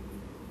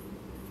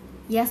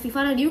 Yes, we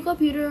found a new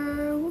computer.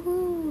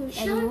 Woohoo.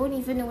 And you won't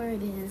even know where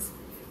it is.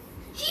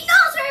 She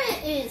knows where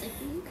it is, I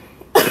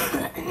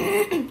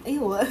think.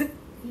 Ew.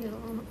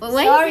 But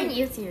why Sorry. do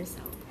you think you to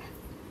yourself?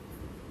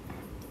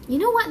 You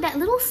know what? That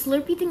little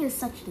Slurpee thing is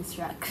such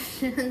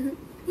distraction.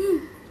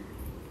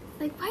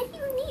 Like, why do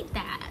you need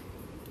that?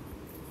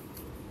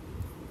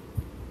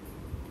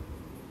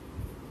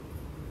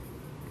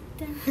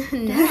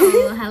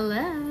 No,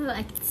 hello.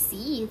 I can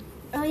see it.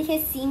 Oh, you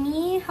can see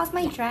me? How's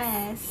my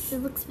dress? It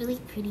looks really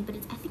pretty, but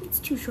I think it's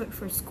too short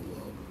for school.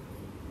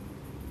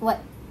 What?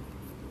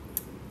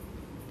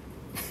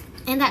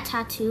 And that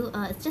tattoo,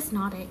 it's just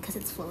not it because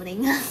it's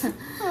floating.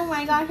 Oh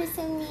my gosh, you're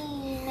so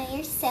mean.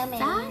 You're so mean.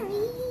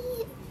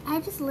 Sorry. I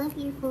just love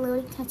your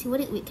floating tattoo.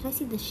 Wait, can I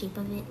see the shape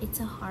of it? It's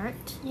a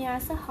heart. Yeah,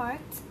 it's a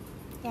heart.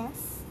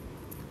 Yes.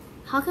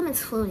 How come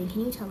it's floating?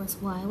 Can you tell us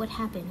why? What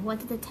happened? What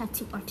did the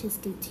tattoo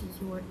artist do to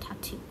your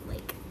tattoo?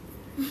 Like,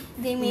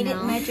 They made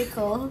it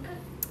magical.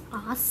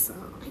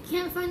 awesome. I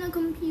can't find the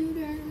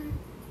computer.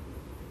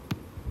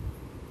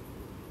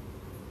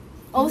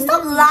 Oh,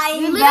 stop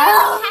lying, You're Belle.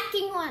 literally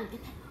hacking one.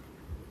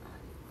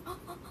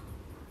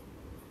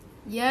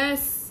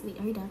 Yes. Wait,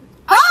 are you done?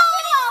 Oh,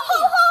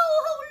 hello.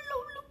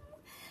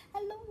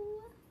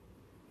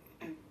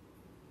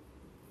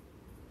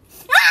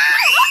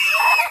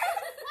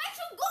 Why'd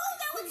you go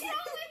there? What's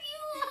wrong with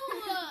you?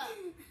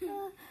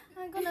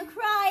 I'm gonna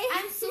cry.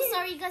 I'm so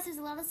sorry, guys. There's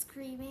a lot of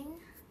screaming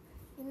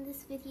in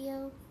this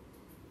video.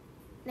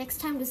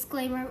 Next time,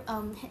 disclaimer,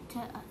 to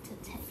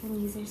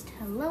headphone users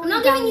to lower I'm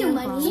not down giving you your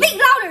money. volume.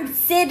 Speak louder,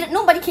 Sid.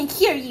 Nobody can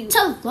hear you.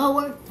 To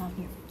lower down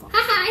your volume.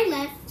 Haha, I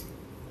left.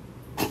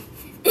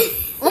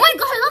 Oh my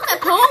gosh, I love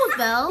that pose,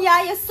 Belle.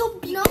 Yeah, you're so No,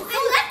 beautiful. I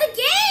left the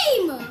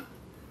game. No,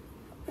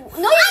 you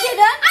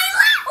didn't. I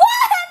left.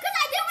 What? Because I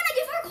didn't want to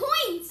give her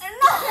coins.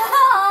 No.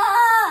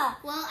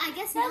 Well, I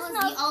guess That's Bella's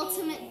not the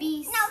ultimate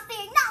beast. Not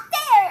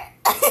there.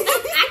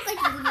 Act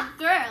like a little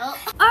girl.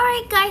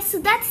 Alright guys, so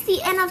that's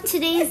the end of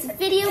today's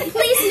video.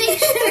 Please make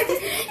sure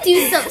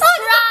to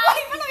subscribe.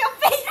 In front of your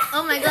face.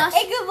 Oh my gosh.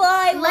 Hey,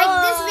 goodbye. Like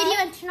this video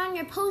and turn on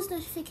your post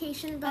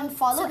notification bell And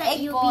follow so that Egg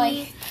you'll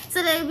Boy.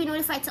 be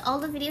notified to all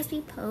the videos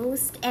we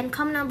post, and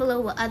comment down below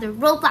what other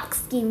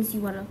Roblox games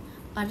you want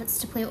us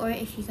to play, or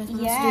if you guys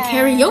want us to do Yes.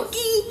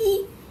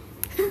 karaoke.